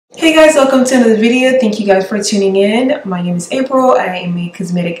Hey guys, welcome to another video. Thank you guys for tuning in. My name is April. I am a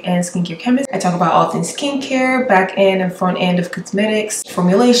cosmetic and skincare chemist. I talk about all things skincare, back end and front end of cosmetics,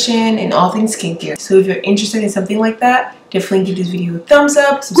 formulation, and all things skincare. So if you're interested in something like that, definitely give this video a thumbs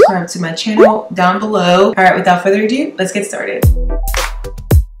up, subscribe to my channel down below. All right, without further ado, let's get started.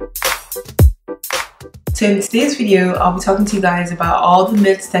 So in today's video, I'll be talking to you guys about all the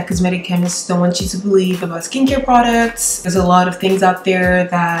myths that cosmetic chemists don't want you to believe about skincare products. There's a lot of things out there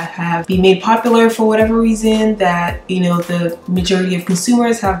that have been made popular for whatever reason that, the majority of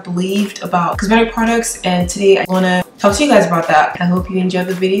consumers have believed about cosmetic products. And today I want to talk to you guys about that. I hope you enjoy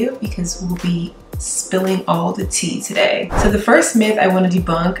the video because we'll be spilling all the tea today. So the first myth I want to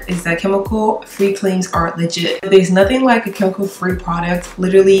debunk is that chemical-free claims are legit. There's nothing like a chemical-free product.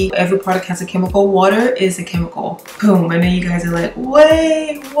 Literally every product has a chemical. Water is a chemical. Boom. I know you guys are like,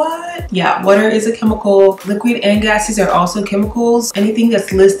 wait, what? Yeah, water is a chemical. Liquid and gases are also chemicals. Anything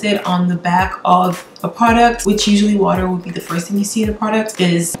that's listed on the back of a product, which usually water would be the first thing you see in a product,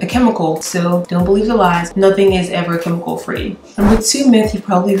 is a chemical. So don't believe the lies. Nothing is ever chemical free. Number two myth you've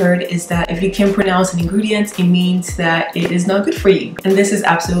probably heard is that if you can pronounce an ingredient, it means that it is not good for you. And this is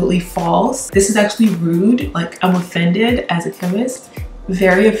absolutely false. This is actually rude. Like, I'm offended as a chemist.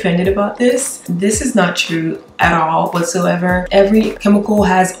 Very offended about this. This is not true at all whatsoever. Every chemical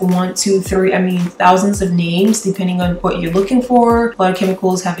has thousands of names depending on what you're looking for. A lot of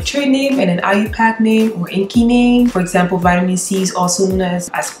chemicals have a trade name and an IUPAC name or INCI name. For example, vitamin C is also known as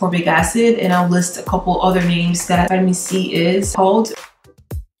ascorbic acid, and I'll list a couple other names that vitamin C is called.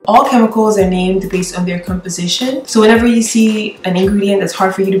 All chemicals are named based on their composition. So whenever you see an ingredient that's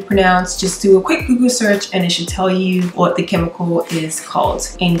hard for you to pronounce, just do a quick Google search and it should tell you what the chemical is called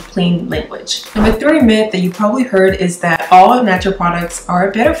in plain language. Number three myth that you probably heard is that all natural products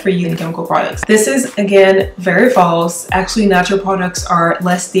are better for you than chemical products. This is, again, very false. Actually, natural products are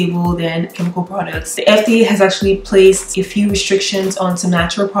less stable than chemical products. The FDA has actually placed a few restrictions on some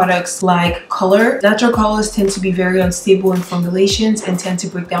natural products like color. Natural colors tend to be very unstable in formulations and tend to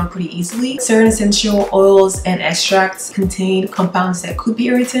break down pretty easily. Certain essential oils and extracts contain compounds that could be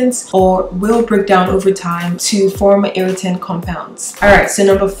irritants or will break down over time to form irritant compounds. Alright, so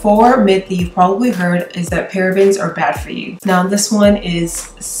number four myth that you've probably heard is that parabens are bad for you. Now this one is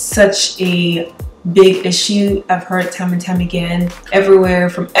such a big issue. I've heard time and time again everywhere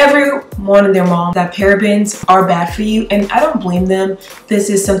from everyone and their mom that parabens are bad for you, and I don't blame them.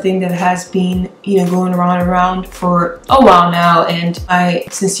 This is something that has been going around for a while now, and I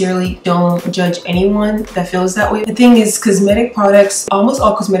sincerely don't judge anyone that feels that way. The thing is, cosmetic products, almost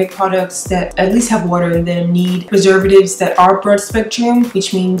all cosmetic products that at least have water in them, need preservatives that are broad spectrum,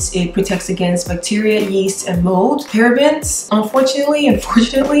 which means it protects against bacteria, yeast, and mold. Parabens,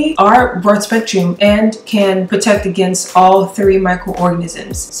 unfortunately, are broad spectrum and can protect against all three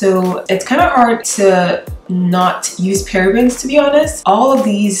microorganisms. So it's kind of hard to not use parabens, to be honest. All of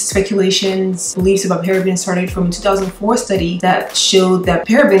these speculations, beliefs about parabens started from a 2004 study that showed that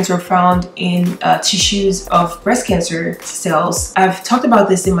parabens were found in tissues of breast cancer cells. I've talked about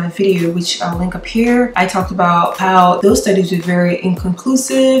this in my video, which I'll link up here. I talked about how those studies were very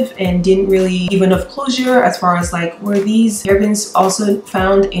inconclusive and didn't really give enough closure as far as like, were these parabens also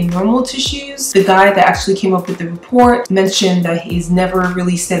found in normal tissues? The guy that actually came up with the report mentioned that he's never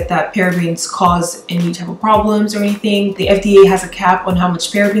really said that parabens cause any type of problems or anything. The FDA has a cap on how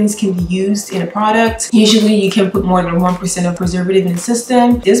much parabens can be used in a product. Usually you can put more than 1% of preservative in the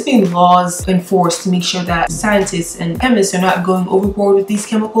system. There's been laws enforced to make sure that scientists and chemists are not going overboard with these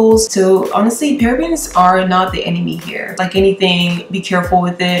chemicals. So honestly, parabens are not the enemy here. Like anything, be careful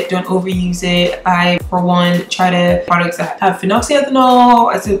with it. Don't overuse it. I, for one, try to products that have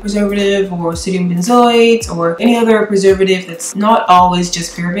phenoxyethanol as a preservative or sodium benzoate or any other preservative that's not always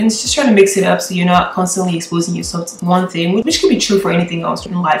just parabens. Just try to mix it up so you're not constantly exposing yourself to one thing, which could be true for anything else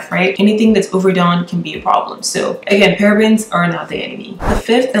in life, right? Anything that's overdone can be a problem. So again, parabens are not the enemy. The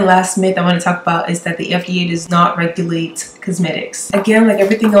fifth and last myth I want to talk about is that the FDA does not regulate cosmetics. Again, like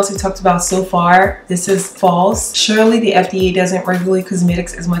everything else we've talked about so far, this is false. Surely the FDA doesn't regulate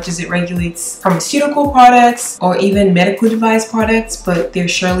cosmetics as much as it regulates pharmaceutical products or even medical device products, but they're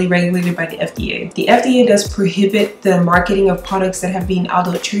surely regulated by the FDA. The FDA does prohibit the marketing of products that have been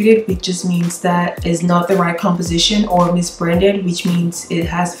adulterated, which just means that is not the right composition, or misbranded, which means it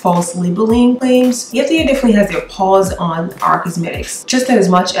has false labeling claims. The FDA definitely has their paws on our cosmetics, just as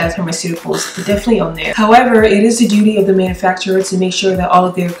much as pharmaceuticals. They're definitely on there. However, it is the duty of the manufacturer to make sure that all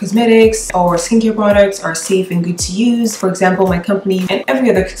of their cosmetics or skincare products are safe and good to use. For example, my company and every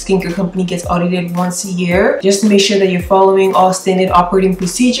other skincare company gets audited once a year just to make sure that you're following all standard operating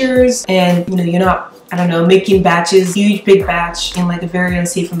procedures and you're not I don't know, making batches, huge big batch in like a very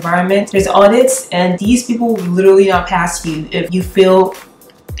unsafe environment. There's audits, and these people will literally not pass you if you fail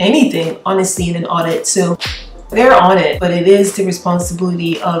anything, honestly, in an audit. So they're on it, but it is the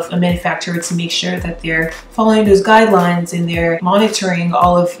responsibility of a manufacturer to make sure that they're following those guidelines and they're monitoring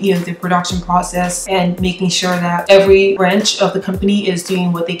all of the production process and making sure that every branch of the company is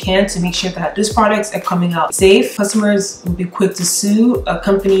doing what they can to make sure that those products are coming out safe. Customers will be quick to sue a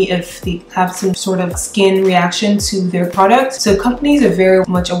company if they have some sort of skin reaction to their product. So companies are very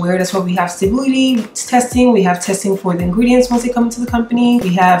much aware. That's why we have stability testing. We have testing for the ingredients once they come into the company.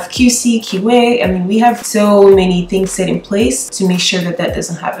 We have QC, QA. I mean, we have so many things set in place to make sure that that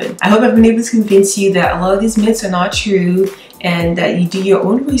doesn't happen. I hope I've been able to convince you that a lot of these myths are not true and that you do your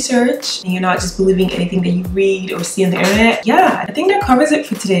own research and you're not just believing anything that you read or see on the internet. Yeah, I think that covers it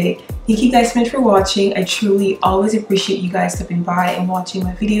for today. Thank you guys so much for watching. I truly always appreciate you guys stopping by and watching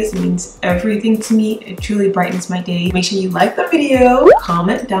my videos. It means everything to me. It truly brightens my day. Make sure you like the video,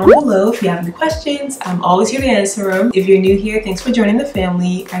 comment down below if you have any questions. I'm always here to answer them. If you're new here, thanks for joining the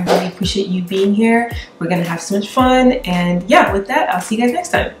family. I really appreciate you being here. We're gonna have so much fun. And yeah, with that, I'll see you guys next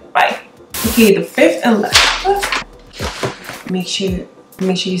time. Bye. Okay, the fifth and last. Make sure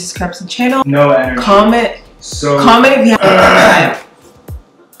you subscribe to the channel. No energy. Comment if you have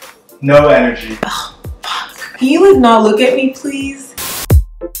no energy. Oh, fuck. Can you like not look at me, please?